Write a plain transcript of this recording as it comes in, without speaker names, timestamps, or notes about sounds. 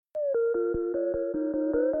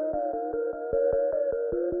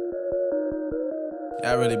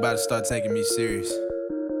Y'all really about to start taking me serious.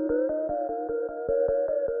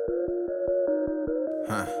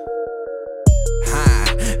 Huh.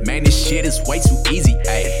 Man, this shit is way too easy,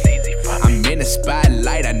 ayy. I'm in the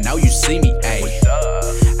spotlight, I know you see me, ayy.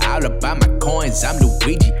 All about my coins, I'm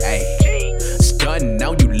Luigi, ayy. Stunning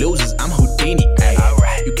on you losers, I'm Houdini,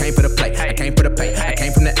 ayy. You came for the play, I came for the pay, I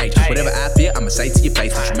came from the H. Whatever I feel, I'ma say to your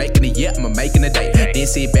face. What you making a year, I'ma make in a day. Then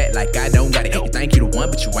sit back like I don't got it. You think you the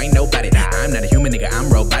one, but you ain't nobody. I'm not a human nigga,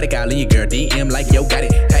 I'm robotic. I'll leave your girl DM like yo got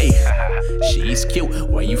it. Hey, she's cute,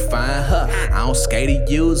 where you find her? I don't skate or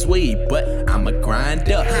use weed, but I'm a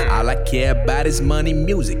grinder. All I care about is money,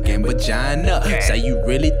 music, and vagina. Say you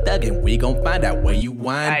really thuggin', we gon' find out where you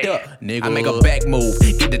wind up, nigga. I make a back move,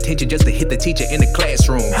 get attention just to hit the teacher in the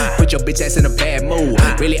classroom. Put your bitch ass in a bad mood.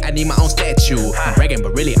 Really, I need my own statue. I'm bragging,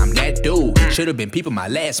 but really, I'm that dude. Should've been peeping my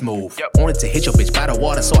last move. Wanted to hit your bitch by the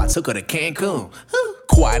water, so I took her to Cancun.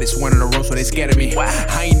 Quietest one in the room, so they scared of me.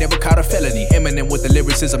 I ain't never caught a felony. Eminem with the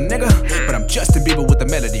lyricism, nigga. But I'm Justin Bieber with the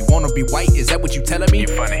melody. Wanna be white? Is that what you telling me?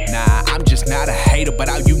 Nah, I'm just not a hater, but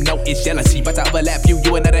all you know is jealousy. But to overlap you,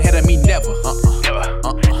 you another head of me, never.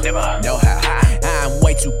 Never. Know how. I'm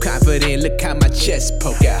way too confident. Look how my chest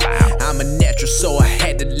poke out. I'm a natural, so I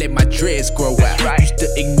had to let my dreads grow out. Used to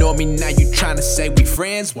ignore me, now you tryna say we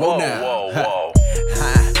friends? Whoa, now.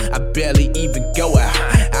 I barely even go out.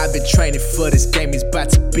 I've been training for this game, it's about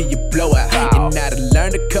to be a blowout. And I done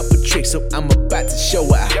learned a couple tricks, so I'm about to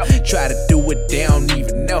show out. Try to do it, they don't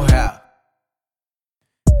even know how.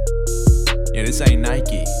 Yeah, this ain't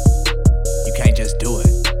Nike. You can't just do it.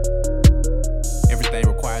 Everything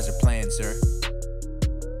requires a plan, sir.